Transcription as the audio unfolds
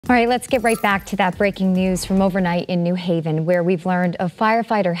All right, let's get right back to that breaking news from overnight in New Haven, where we've learned a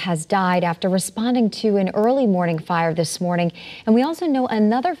firefighter has died after responding to an early morning fire this morning. And we also know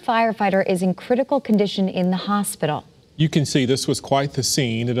another firefighter is in critical condition in the hospital. You can see this was quite the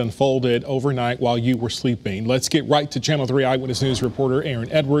scene. It unfolded overnight while you were sleeping. Let's get right to Channel 3 Eyewitness News reporter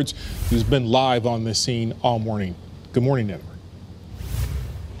Aaron Edwards, who's been live on this scene all morning. Good morning, Edward.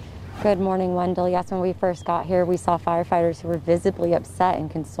 Good morning, Wendell. Yes, when we first got here, we saw firefighters who were visibly upset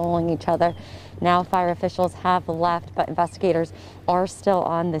and consoling each other. Now fire officials have left, but investigators are still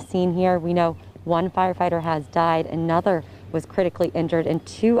on the scene here. We know one firefighter has died, another was critically injured, and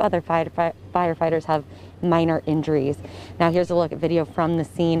two other firefighters have minor injuries. Now here's a look at video from the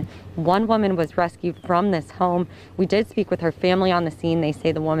scene. One woman was rescued from this home. We did speak with her family on the scene. They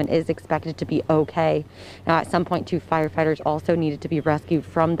say the woman is expected to be okay. Now at some point, two firefighters also needed to be rescued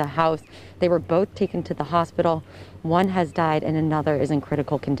from the house. They were both taken to the hospital. One has died and another is in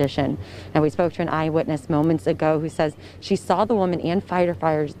critical condition. Now we spoke to an eyewitness moments ago who says she saw the woman and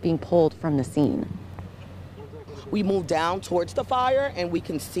firefighters being pulled from the scene. We moved down towards the fire and we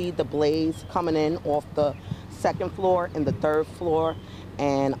can see the blaze coming in off the second floor and the third floor,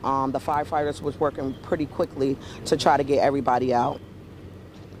 and the firefighters was working pretty quickly to try to get everybody out.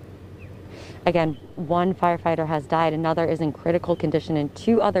 Again, one firefighter has died, another is in critical condition, and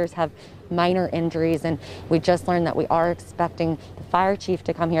two others have minor injuries. And we just learned that we are expecting the fire chief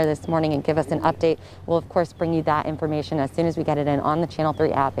to come here this morning and give us an update. We'll of course bring you that information as soon as we get it in on the Channel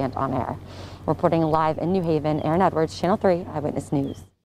 3 app and on air. Reporting live in New Haven, Aaron Edwards, Channel 3 Eyewitness News.